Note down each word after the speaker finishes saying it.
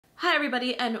Hi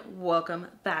everybody and welcome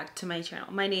back to my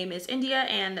channel. My name is India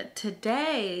and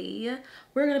today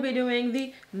we're going to be doing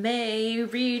the May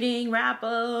reading wrap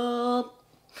up.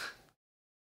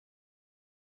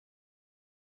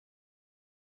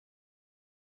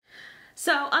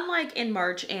 So unlike in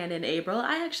March and in April,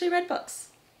 I actually read books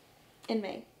in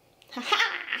May.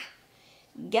 Haha!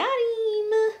 Got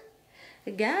him!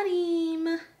 Got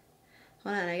him!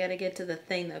 Hold on, I gotta get to the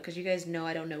thing though, because you guys know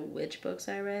I don't know which books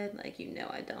I read. Like, you know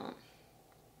I don't.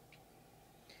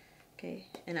 Okay,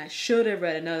 and I should have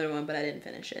read another one, but I didn't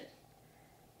finish it.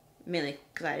 Mainly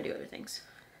because I had to do other things.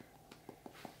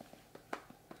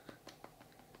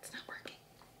 It's not working.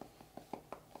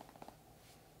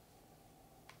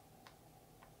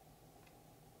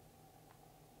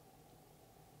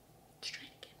 Let's try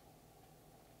it again.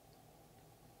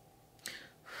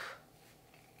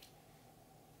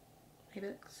 My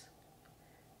books.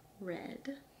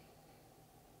 Red.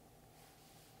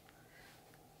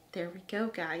 There we go,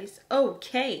 guys.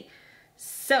 Okay,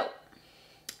 so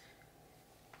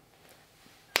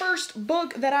first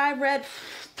book that I read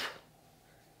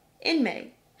in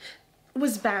May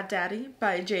was Bad Daddy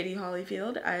by J.D.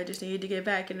 Hollyfield. I just needed to get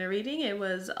back into reading. It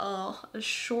was a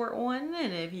short one,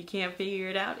 and if you can't figure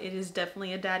it out, it is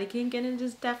definitely a daddy kink, and it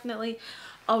is definitely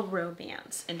a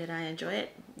romance. And did I enjoy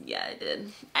it? Yeah, I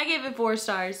did. I gave it 4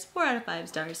 stars, 4 out of 5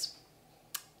 stars.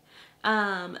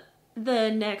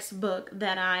 The next book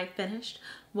that I finished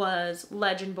was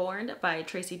Legendborn by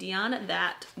Tracy Deonn.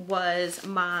 That was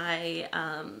my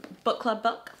book club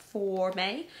book for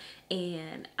May,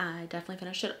 and I definitely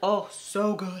finished it. Oh,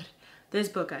 so good. This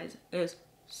book, guys, is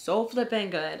so flipping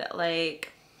good.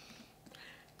 Like,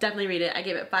 definitely read it. I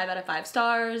gave it 5 out of 5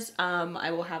 stars.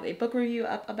 I will have a book review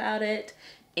up about it,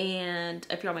 and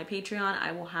if you're on my Patreon,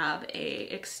 I will have a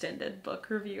extended book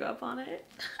review up on it.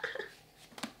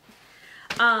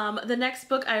 The next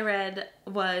book I read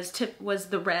was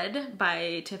The Red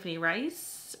by Tiffany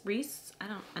Reese.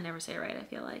 I never say it right, I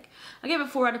feel like. I gave it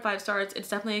 4 out of 5 stars. It's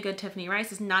definitely a good Tiffany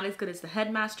Reese. It's not as good as The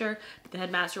Headmaster. The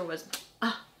Headmaster was,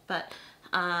 but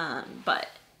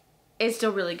it's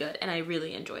still really good and I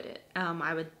really enjoyed it.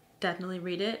 I would definitely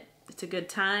read it. It's a good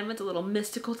time. It's a little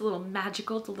mystical, it's a little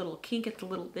magical, it's a little kink, it's a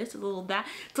little this, a little that.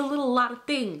 It's a little lot of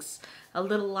things. A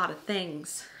little lot of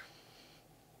things.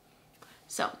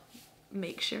 So,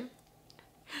 make sure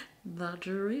that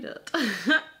you read it.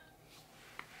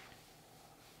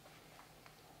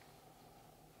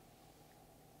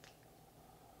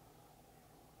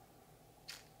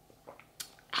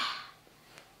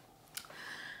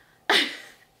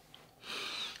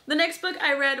 The next book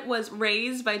I read was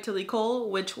Raised by Tilly Cole,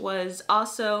 which was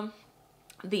also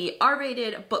the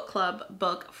R-rated book club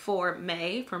book for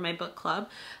May, for my book club.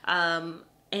 And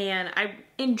I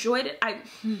enjoyed it. I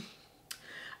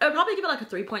would probably give it like a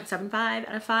 3.75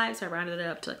 out of 5, so I rounded it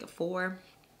up to like a 4.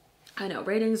 I know,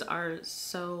 ratings are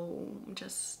so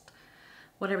just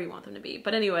whatever you want them to be.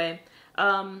 But anyway,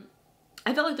 I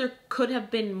felt like there could have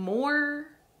been more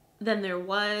than there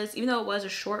was, even though it was a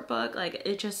short book. Like,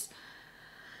 it just,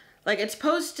 like, it's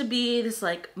supposed to be this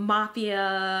like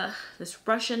mafia, this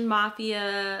Russian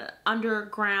mafia,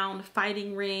 underground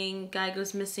fighting ring, guy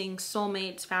goes missing,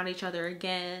 soulmates found each other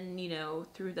again, you know,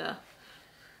 through the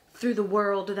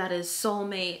world that is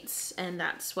soulmates, and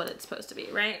that's what it's supposed to be,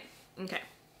 right? Okay.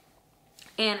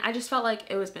 And I just felt like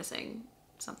it was missing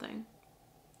something.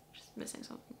 Just missing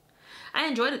something. I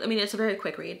enjoyed it. I mean, it's a very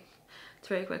quick read. It's a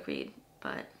very quick read,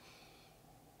 but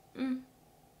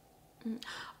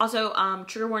Also,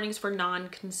 trigger warnings for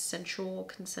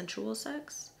non-consensual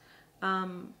sex.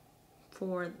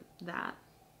 For that.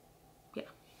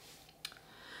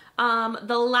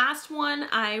 The last one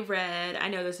I read, I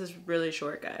know this is really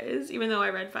short, guys, even though I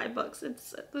read 5 books,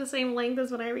 it's the same length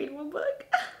as when I read one book.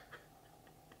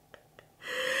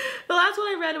 The last one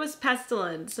I read was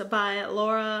Pestilence by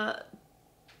Laura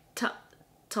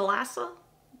Thalassa.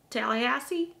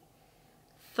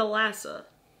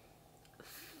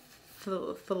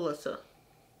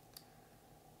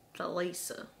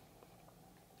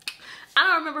 I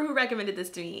don't remember who recommended this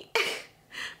to me.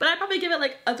 But I'd probably give it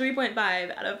like a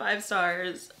 3.5 out of 5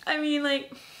 stars. I mean,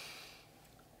 like,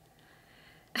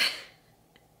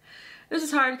 this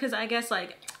is hard because I guess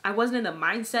like I wasn't in the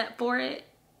mindset for it,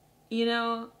 you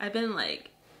know? I've been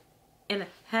like in a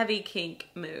heavy kink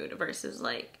mood versus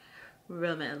like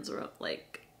romance,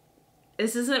 like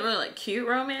this isn't really like cute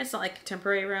romance, it's not like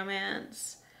contemporary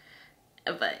romance.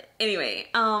 But anyway,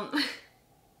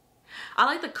 I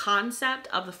like the concept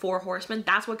of the 4 horsemen.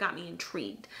 That's what got me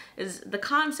intrigued. Is the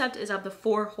concept is of the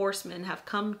 4 horsemen have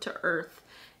come to Earth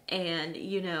and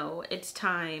you know, it's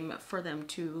time for them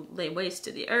to lay waste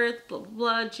to the earth, blah blah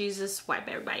blah. Jesus, wipe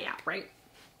everybody out, right?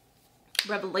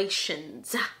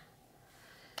 Revelations.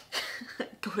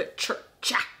 Go to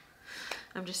church.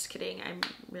 I'm just kidding. I'm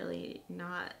really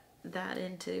not that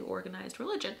into organized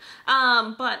religion.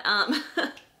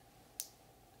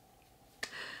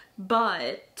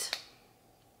 But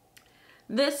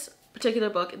this particular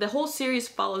book, the whole series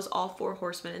follows all 4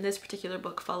 horsemen, and this particular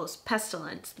book follows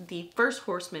Pestilence, the first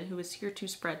horseman who is here to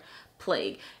spread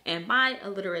plague. And my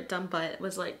illiterate dumb butt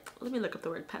was like, let me look up the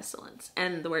word pestilence.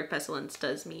 And the word pestilence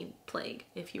does mean plague,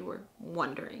 if you were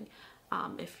wondering.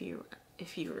 If you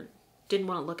didn't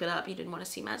want to look it up, you didn't want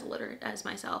to seem as illiterate as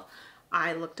myself,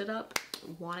 I looked it up,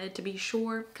 wanted to be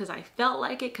sure, because I felt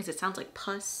like it, because it sounds like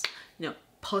pus, you know,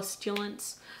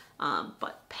 pestilence.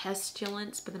 But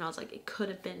pestilence, but then I was like, it could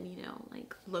have been, you know,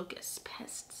 like locusts,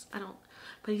 pests.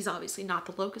 But he's obviously not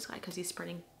the locust guy, because he's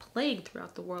spreading plague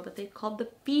throughout the world that they've called the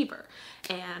fever.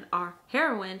 And our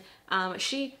heroine,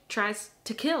 she tries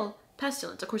to kill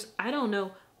Pestilence. Of course, I don't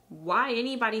know why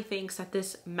anybody thinks that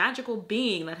this magical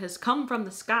being that has come from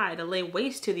the sky to lay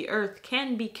waste to the earth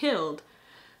can be killed,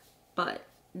 but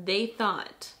they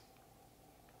thought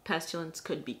Pestilence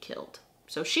could be killed.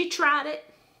 So she tried it.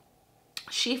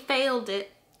 She failed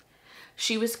it.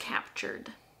 She was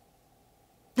captured.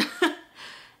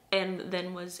 And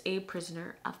then was a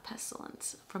prisoner of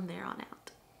Pestilence from there on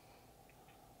out.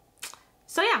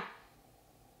 So yeah.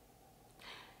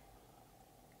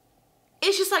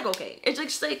 It's just like, okay. It's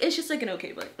just like an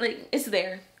okay book. Like, it's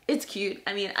there. It's cute.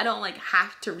 I mean, I don't like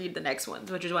have to read the next ones,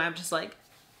 which is why I'm just like,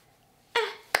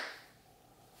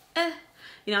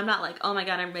 You know, I'm not like, oh my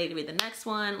god, I'm ready to read the next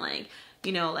one. Like,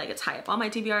 you know, like it's high up on my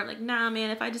TBR. I'm like, nah, man,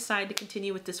 if I decide to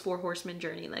continue with this 4 horseman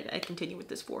journey, like I continue with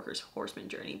this 4 horseman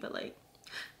journey, but like,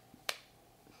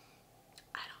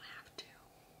 I don't have to.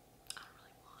 I don't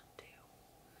really want to.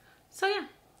 So yeah,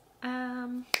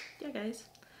 yeah guys.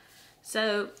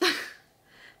 So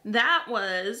that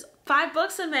was 5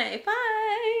 books in May.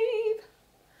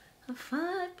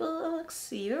 5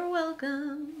 books. You're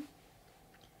welcome.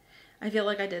 I feel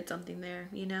like I did something there,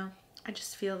 you know? I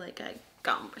just feel like I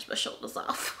got my shoulders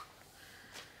off.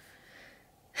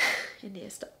 India,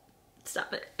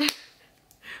 stop it.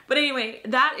 But anyway,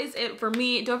 that is it for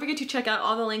me. Don't forget to check out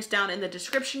all the links down in the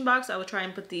description box. I will try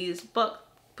and put these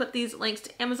links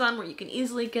to Amazon where you can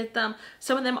easily get them.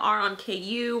 Some of them are on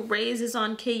KU. Raise is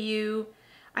on KU.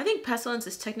 I think Pestilence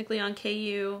is technically on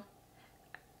KU.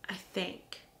 I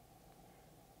think.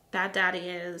 Bad Daddy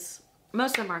is.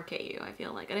 Most of them are on KU, I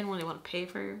feel like. I didn't really want to pay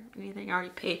for anything. I already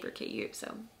paid for KU,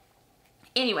 so.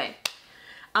 Anyway.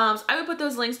 So I would put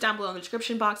those links down below in the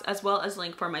description box, as well as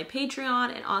link for my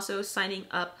Patreon, and also signing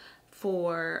up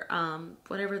for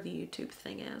whatever the YouTube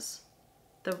thing is.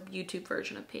 The YouTube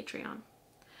version of Patreon.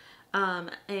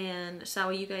 And so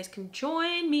you guys can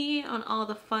join me on all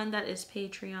the fun that is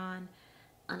Patreon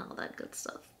and all that good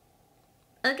stuff.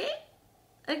 Okay?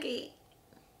 Okay.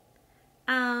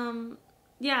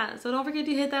 Yeah, so don't forget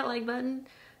to hit that like button.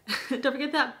 Don't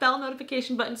forget that bell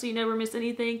notification button so you never miss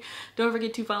anything. Don't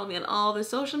forget to follow me on all the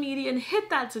social media and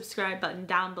hit that subscribe button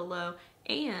down below.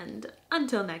 And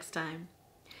until next time,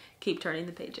 keep turning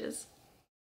the pages.